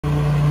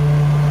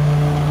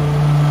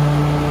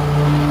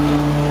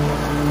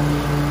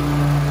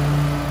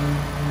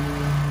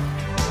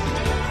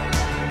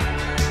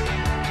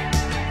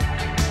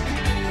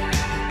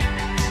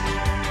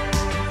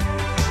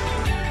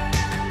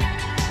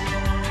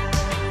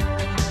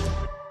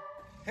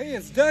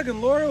Doug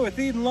and Laura with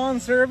Eden Lawn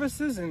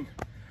Services, and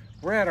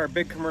we're at our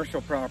big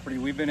commercial property.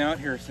 We've been out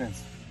here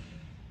since,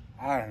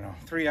 I don't know,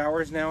 3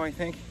 hours now, I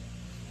think.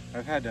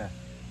 I've had to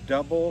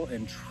double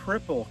and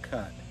triple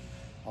cut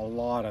a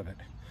lot of it.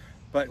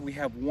 But we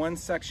have one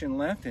section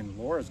left and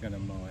Laura's gonna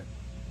mow it.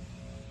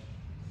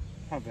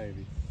 Huh,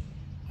 baby?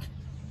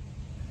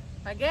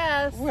 I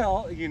guess.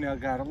 Well, you know,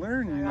 gotta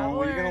learn. You know,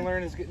 what you're gonna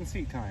learn is getting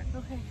seat time.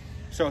 Okay.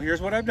 So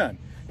here's what I've done.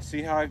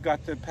 See how I've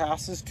got the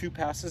passes, 2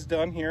 passes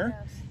done here,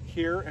 yes,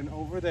 here and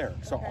over there.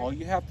 So okay, all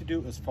you have to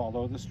do is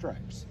follow the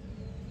stripes.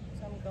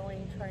 So I'm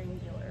going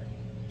triangular.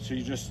 So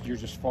you're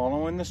just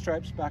following the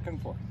stripes back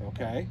and forth,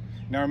 okay?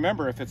 Now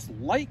remember, if it's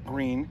light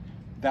green,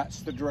 that's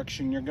the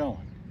direction you're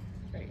going.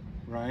 Right.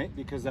 Right?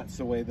 Because that's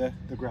the way the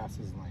grass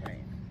is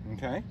lying. Right.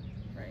 Okay?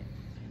 Right.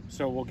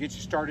 So we'll get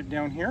you started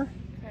down here.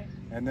 Okay.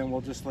 And then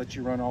we'll just let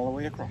you run all the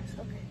way across.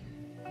 Okay.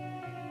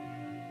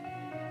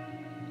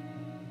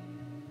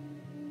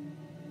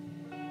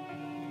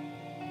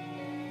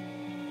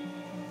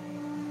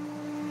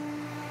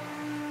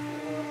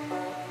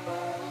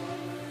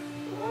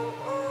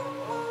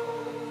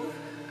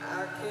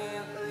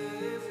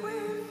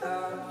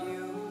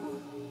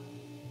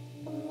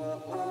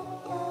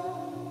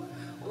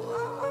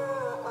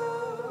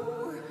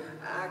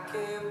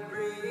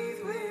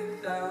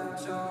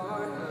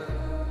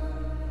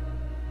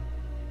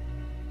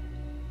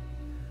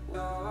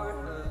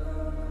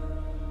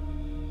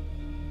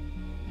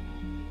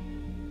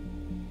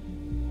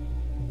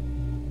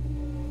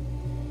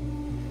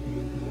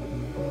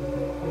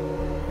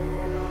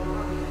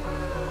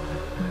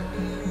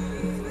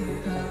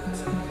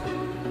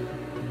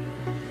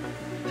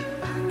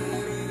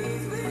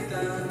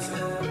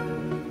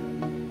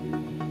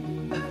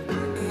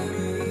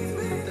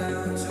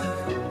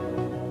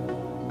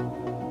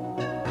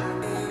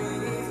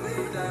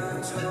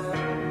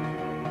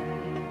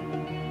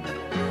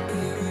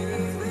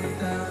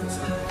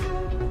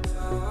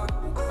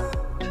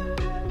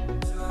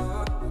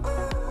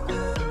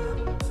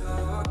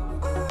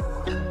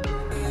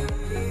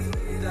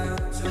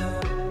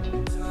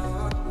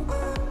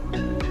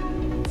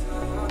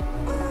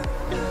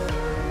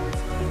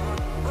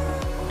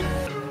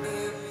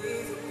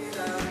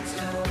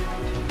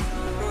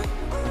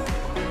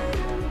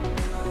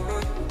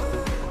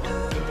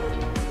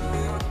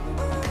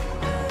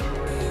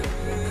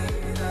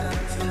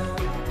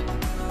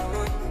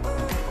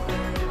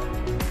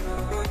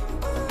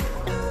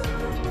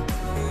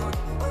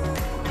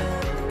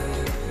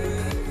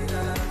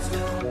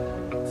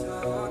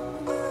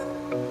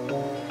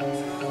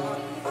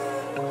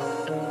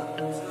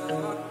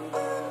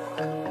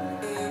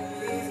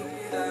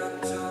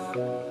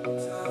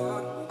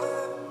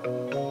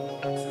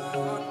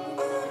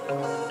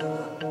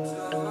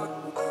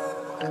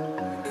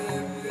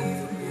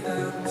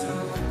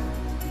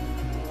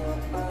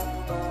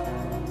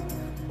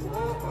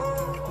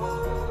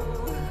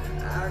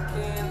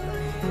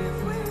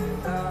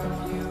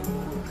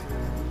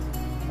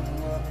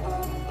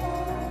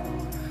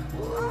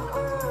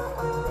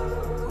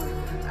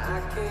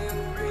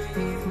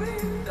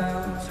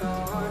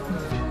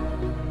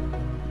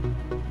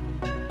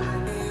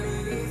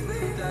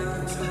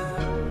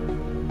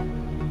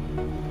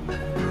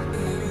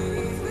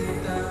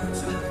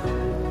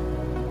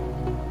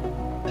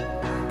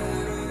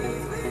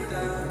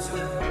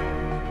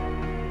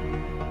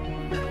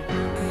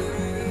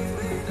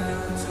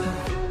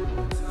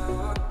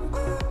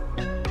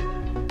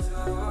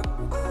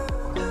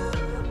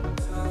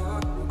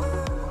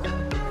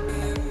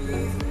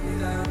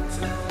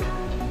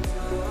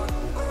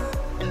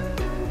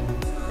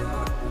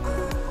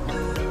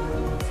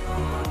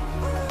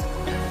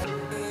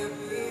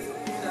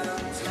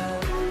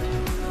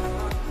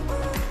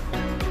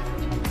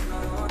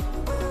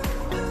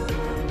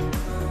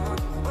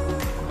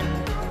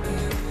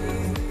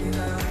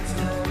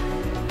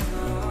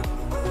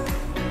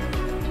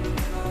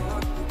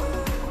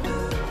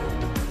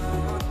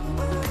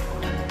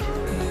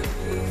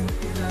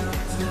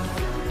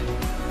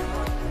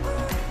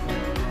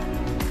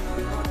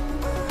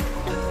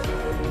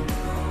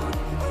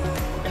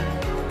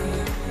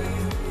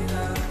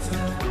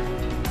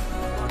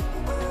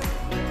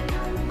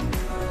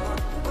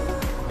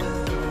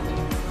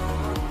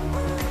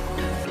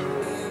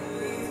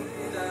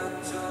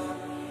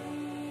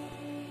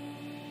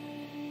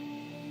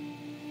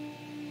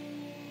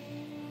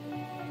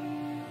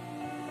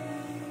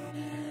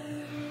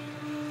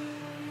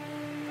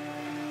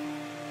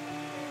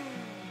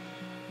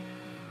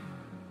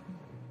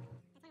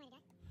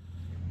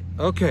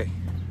 Okay,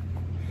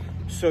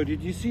 so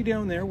did you see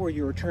down there where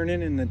you were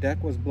turning and the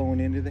deck was blowing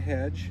into the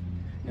hedge?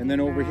 And then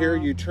over here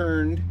you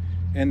turned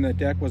and the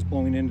deck was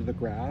blowing into the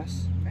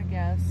grass? I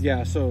guess.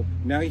 Yeah, so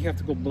now you have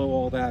to go blow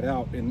all that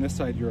out, and this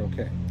side you're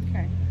okay.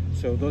 Okay.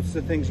 So those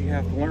are the things you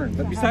have to learn.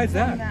 But So besides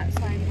how come that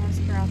side has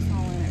grass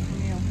all in it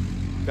from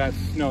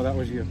you? no, that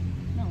was you.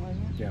 No,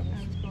 wasn't it? Yeah, it was.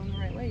 I was going the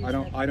right way.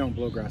 I don't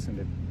blow grass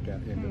into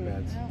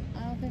beds.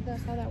 I don't think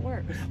that's how that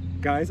works.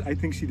 Guys, I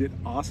think she did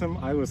awesome.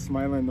 I was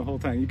smiling the whole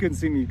time. You couldn't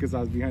see me because I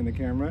was behind the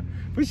camera,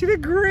 but she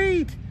did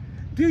great.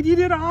 Dude, you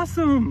did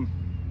awesome.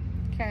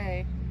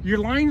 Okay. Your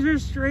lines are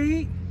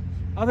straight,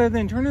 other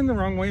than turning the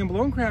wrong way and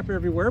blowing crap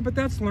everywhere, but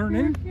that's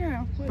learning.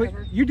 Yeah, whatever.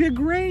 But you did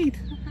great.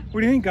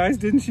 What do you think, guys?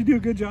 Didn't she do a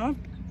good job?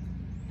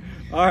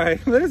 All right,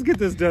 let's get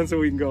this done so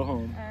we can go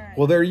home. All right.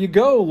 Well, there you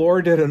go.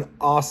 Laura did an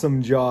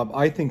awesome job.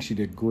 I think she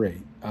did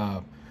great.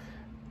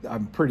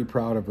 I'm pretty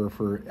proud of her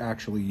for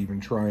actually even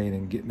trying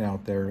and getting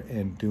out there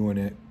and doing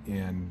it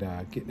and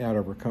getting out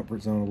of her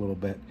comfort zone a little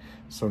bit.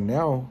 So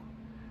now,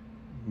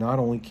 not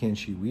only can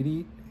she weed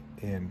eat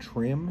and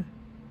trim,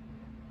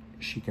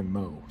 she can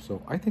mow.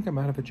 So I think I'm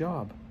out of a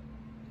job.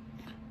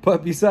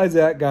 But besides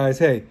that, guys,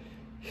 hey,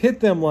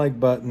 hit them like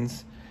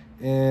buttons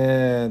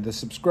and the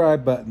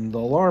subscribe button, the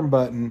alarm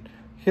button,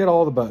 hit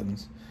all the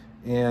buttons.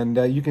 And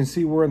you can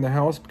see we're in the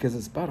house because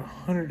it's about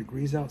 100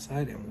 degrees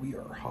outside and we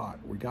are hot.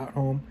 We got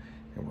home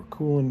and we're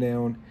cooling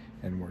down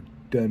and we're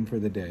done for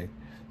the day.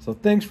 So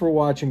thanks for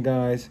watching,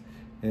 guys,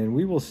 and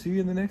we will see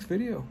you in the next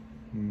video.